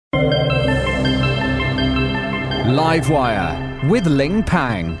Livewire with Ling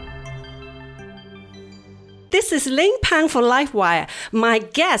Pang. This is Ling Pang for Livewire. My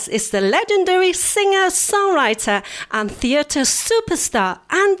guest is the legendary singer, songwriter, and theatre superstar,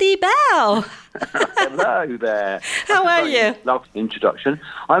 Andy Bell. Hello there. How are you? Lovely introduction.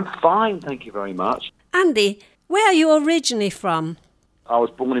 I'm fine, thank you very much. Andy, where are you originally from? I was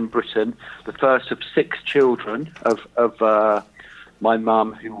born in Britain, the first of 6 children of my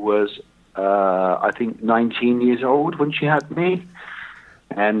mum, who was, I think, 19 years old when she had me.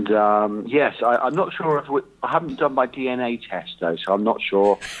 And yes, I'm not sure if I haven't done my DNA test though, so I'm not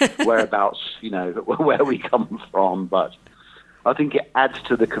sure whereabouts, where we come from. But I think it adds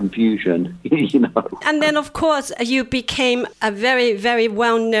to the confusion, And then, of course, you became a very, very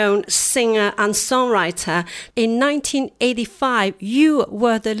well-known singer and songwriter. In 1985, you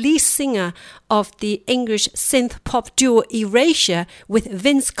were the lead singer of the English synth pop duo Erasure with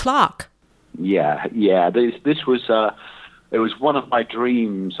Vince Clarke. Yeah. This was. It was one of my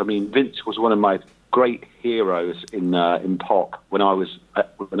dreams. I mean, Vince was one of my great heroes in pop when I was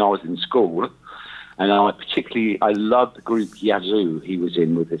in school, and I loved the group Yazoo he was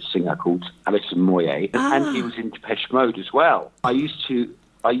in with this singer called Alison Moyet, and he was in Depeche Mode as well. I used to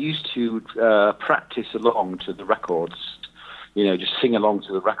practice along to the records, just sing along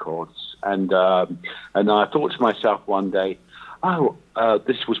to the records, and I thought to myself one day,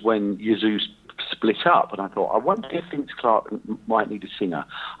 this was when Yazoo split up, and I thought, I wonder if Vince Clarke might need a singer.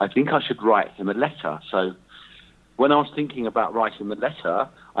 I think I should write him a letter. So when I was thinking about writing the letter,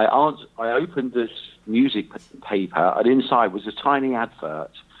 I opened this music paper, and inside was a tiny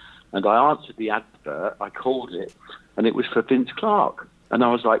advert, and I answered the advert, I called it, and it was for Vince Clarke. And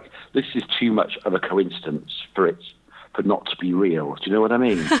I was like, this is too much of a coincidence for not to be real. Do you know what I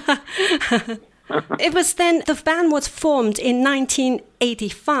mean? It was then the band was formed in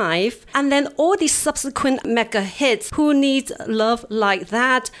 1985, and then all these subsequent mega hits, Who Needs Love Like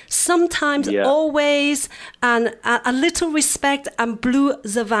That, Sometimes, Always, and A Little Respect, and Blue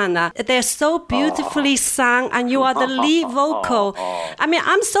Savannah. They're so beautifully sung, and you are the lead vocal. I mean,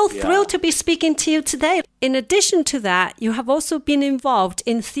 I'm so thrilled to be speaking to you today. In addition to that, you have also been involved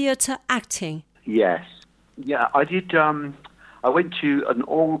in theatre acting. Yes. Yeah, I did. I went to an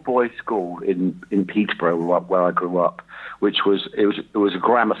all-boys school in Peterborough, where I grew up, which was a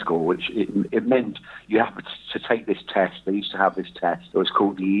grammar school, which it meant you had to take this test. They used to have this test. It was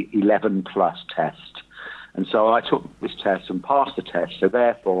called the 11 plus test. And so I took this test and passed the test. So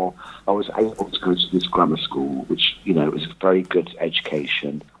therefore, I was able to go to this grammar school, which, was a very good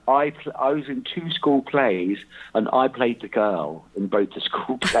education. I was in 2 school plays, and I played the girl in both the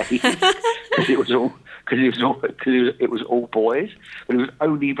school plays because it was all boys, but it was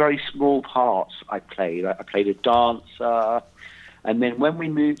only very small parts I played. I played a dancer, and then when I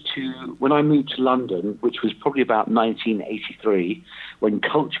moved to London, which was probably about 1983, when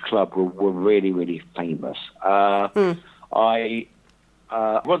Culture Club were really, really famous. Once I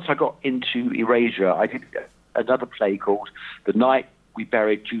got into Erasure, I did another play called The Night We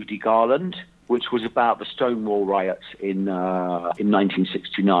Buried Judy Garland, which was about the Stonewall riots in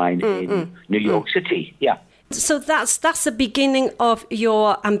 1969 in New York City. Yeah. So that's the beginning of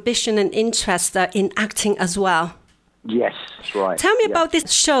your ambition and interest in acting as well. Yes, that's right. Tell me about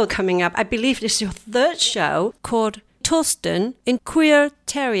this show coming up. I believe this is your 3rd show, called Torsten in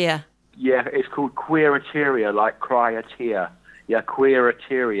Queer-Teria. Yeah, it's called Queer-Teria, like cry a tear. Yeah,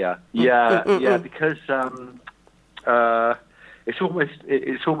 Queer-Teria. Yeah, because it's almost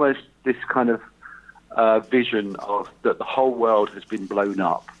this kind of vision of that the whole world has been blown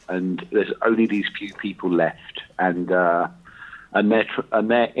up, and there's only these few people left, and they're in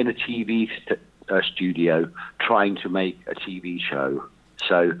a TV studio trying to make a TV show.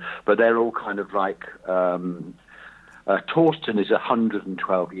 So, but they're all kind of like Torsten is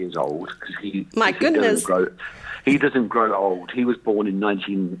 112 years old because he doesn't grow old. He was born in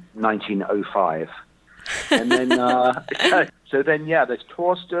 1905, and then so then there's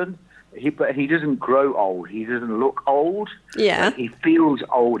Torsten. But he doesn't grow old. He doesn't look old. Yeah. He feels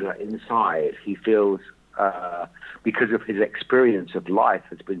older inside. He feels, because of his experience of life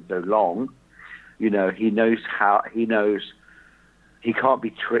has been so long, he knows he can't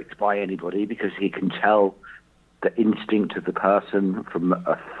be tricked by anybody because he can tell the instinct of the person from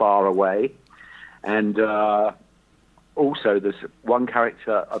far away. And also there's one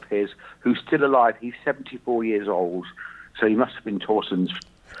character of his who's still alive. He's 74 years old. So he must have been Torsten's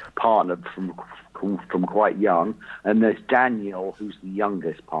partner from quite young, and there's Daniel, who's the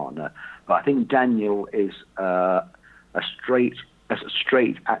youngest partner. But I think Daniel is a straight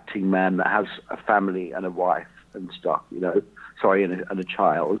acting man that has a family and a wife and stuff, and a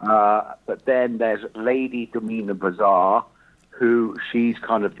child. But then there's Lady Domina Bazar, who she's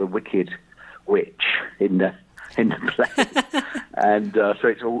kind of the wicked witch in the play, and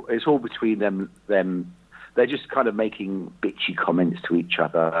so it's all between them. They're just kind of making bitchy comments to each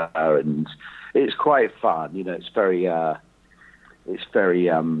other, and it's quite fun. It's very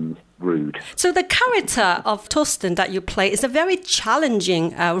rude. So the character of Torsten that you play is a very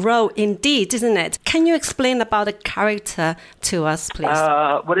challenging role indeed, isn't it? Can you explain about the character to us, please?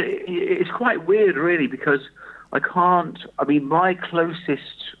 Well, it's quite weird, really, because I can't. I mean, my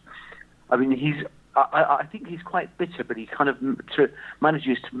closest. I mean, I think he's quite bitter, but he kind of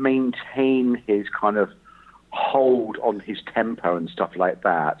manages to maintain his kind of hold on his temper and stuff like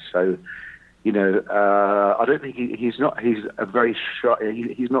that. So, I don't think he's a very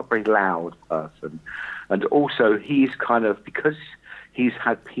he's not a very loud person. And also he's kind of, because he's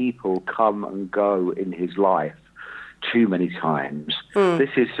had people come and go in his life too many times. This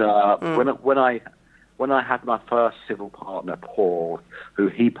is, when I had my first civil partner, Paul, who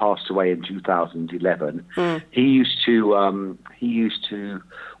he passed away in 2011,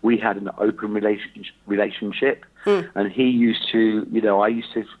 we had an open relationship, and he used to, I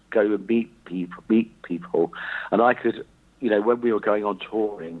used to go and meet people, and I could, when we were going on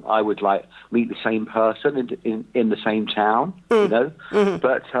touring, I would meet the same person in the same town, but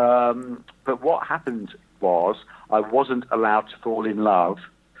what happened was I wasn't allowed to fall in love.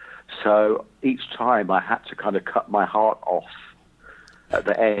 So each time I had to kind of cut my heart off at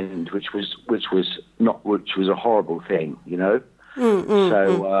the end, which was a horrible thing,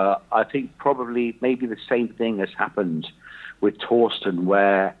 So I think probably maybe the same thing has happened with Torsten,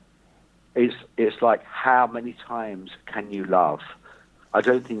 where it's like, how many times can you love? I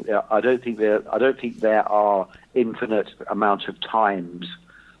don't think there are infinite amount of times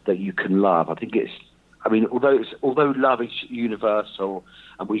that you can love. I think although love is universal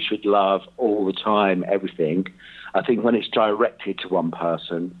and we should love all the time, everything, I think when it's directed to one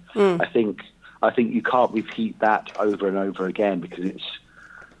person, I think you can't repeat that over and over again, because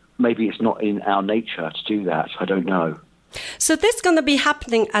maybe it's not in our nature to do that. I don't know. So this is going to be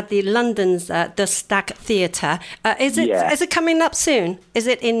happening at the London's the Stack Theatre. Is it coming up soon? Is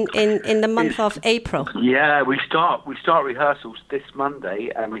it in the month of April? Yeah, we start rehearsals this Monday,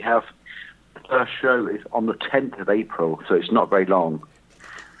 and we have the first show is on the 10th of April, so it's not very long.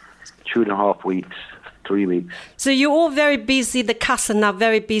 2.5 weeks, 3 weeks. So you're all very busy. The cast are now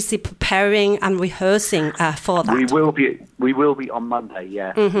very busy preparing and rehearsing for that. We will be on Monday.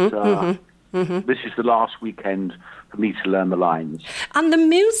 Yeah. This is the last weekend for me to learn the lines. And the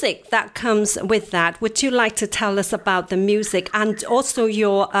music that comes with that, would you like to tell us about the music and also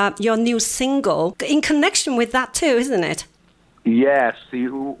your new single in connection with that too, isn't it? Yes,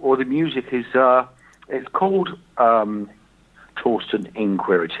 the music is it's called Torsten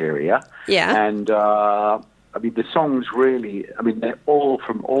Inquiriteria. Yeah. And the songs really, they're all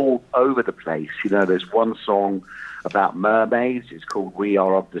from all over the place. There's one song about mermaids. It's called We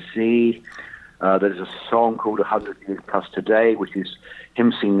Are of the Sea. There's a song called 100 Years Plus Today, which is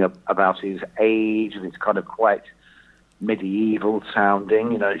him singing about his age, and it's kind of quite medieval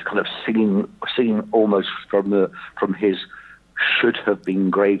sounding. He's kind of singing almost from his should have been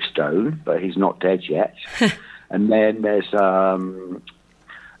gravestone, but he's not dead yet. And then there's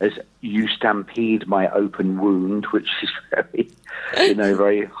You Stampede My Open Wound, which is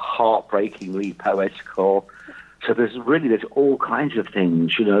very heartbreakingly poetical. So there's all kinds of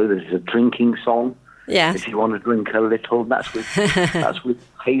things. There's a drinking song. Yeah. If you want to drink a little, that's with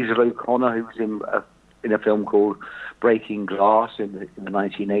Hazel O'Connor, who was in a film called Breaking Glass in the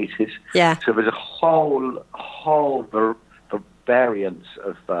 1980s. Yeah. So there's a whole variance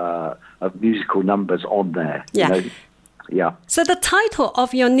of musical numbers on there. Yeah. Yeah. So the title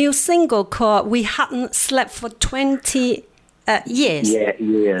of your new single called We Hadn't Slept for 20 Years.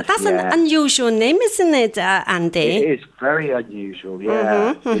 Yeah. That's an unusual name, isn't it, Andy? It is very unusual,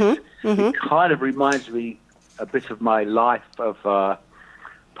 yeah. It kind of reminds me a bit of my life of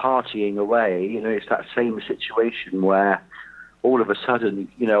partying away. It's that same situation where all of a sudden,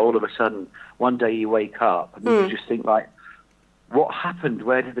 one day you wake up and you just think like, what happened?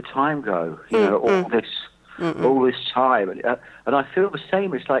 Where did the time go? All this time. And I feel the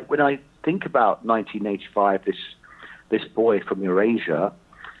same. It's like when I think about 1985, this boy from Eurasia,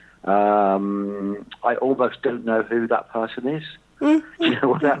 I almost don't know who that person is. Do you know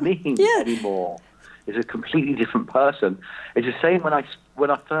what that means anymore? It's a completely different person. It's the same when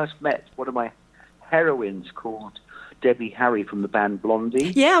I first met one of my heroines called Debbie Harry from the band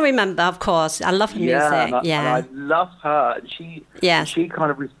Blondie. Yeah, I remember, of course. I love her music. And I love her. And she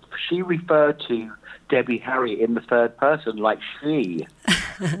referred to Debbie Harry in the third person, like she,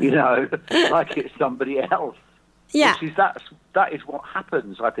 like it's somebody else. Yeah. That is what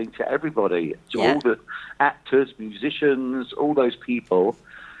happens, I think, to everybody, to all the actors, musicians, all those people.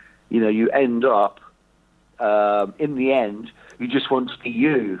 You end up, in the end, you just want to be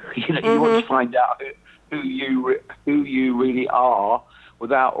you. You want to find out who you really are,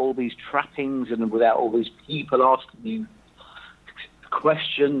 without all these trappings and without all these people asking you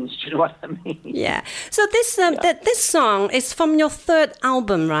questions. Do you know what I mean? Yeah. So this song is from your third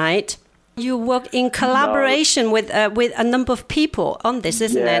album, right? You work in collaboration with a number of people on this,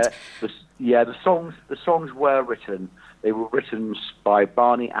 isn't it? The songs were written. They were written by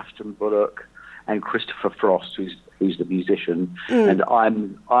Barney Afton Bullock and Christopher Frost, who's the musician, and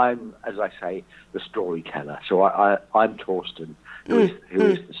I'm, as I say, the storyteller. So I'm Torsten, who is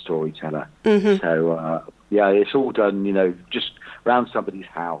the storyteller. So it's all done, just around somebody's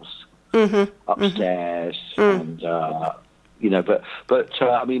house, upstairs, and but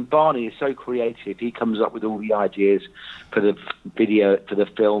I mean, Barney is so creative. He comes up with all the ideas for the video, for the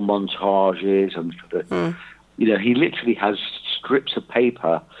film montages, and for the. He literally has strips of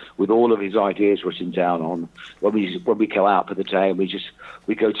paper with all of his ideas written down on when we go out for the day, and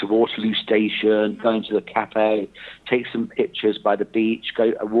we go to Waterloo Station, go into the cafe, take some pictures by the beach,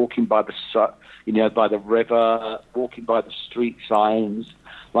 go walking by by the river, walking by the street signs,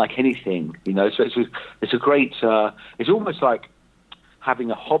 like anything, So it's a great. It's almost like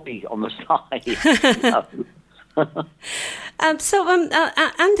having a hobby on the side.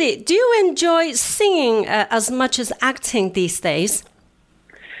 Andy, do you enjoy singing as much as acting these days?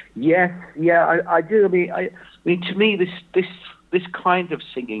 Yes, I do. I mean, to me, this kind of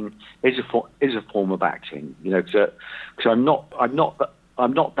singing is a form of acting. Because I'm not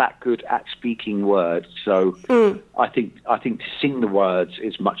that good at speaking words, so I think to sing the words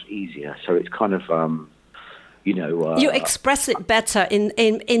is much easier. So it's kind of you express it better in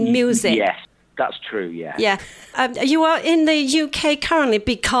music. Yes. That's true, yeah. Yeah. You are in the UK currently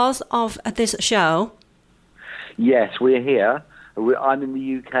because of this show? Yes, we're here. I'm in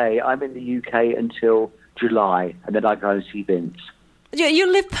the UK. I'm in the UK until July, and then I go and see Vince.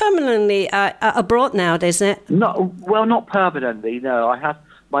 You live permanently abroad now, isn't it? Not permanently, no. I have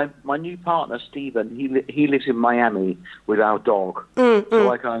my new partner, Stephen, he lives in Miami with our dog.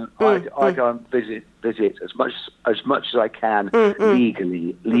 So I go and visit as much as I can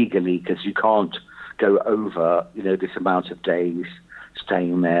legally, because you can't go over this amount of days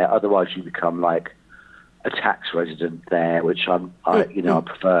staying there. Otherwise, you become like a tax resident there, which I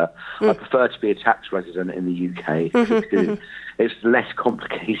prefer. I prefer to be a tax resident in the UK because it's less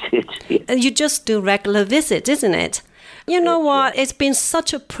complicated. You just do regular visits, isn't it? You know what? It's been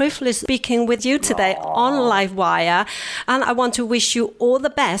such a privilege speaking with you today on Livewire, and I want to wish you all the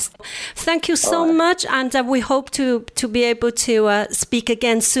best. Thank you so much, and we hope to be able to speak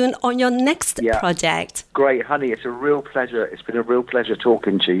again soon on your next project. Great, honey. It's a real pleasure. It's been a real pleasure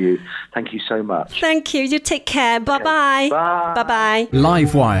talking to you. Thank you so much. Thank you. You take care. Bye-bye. Bye. Bye-bye.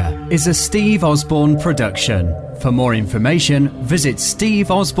 Livewire is a Steve Osborne production. For more information, visit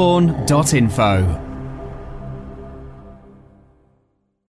steveosborne.info.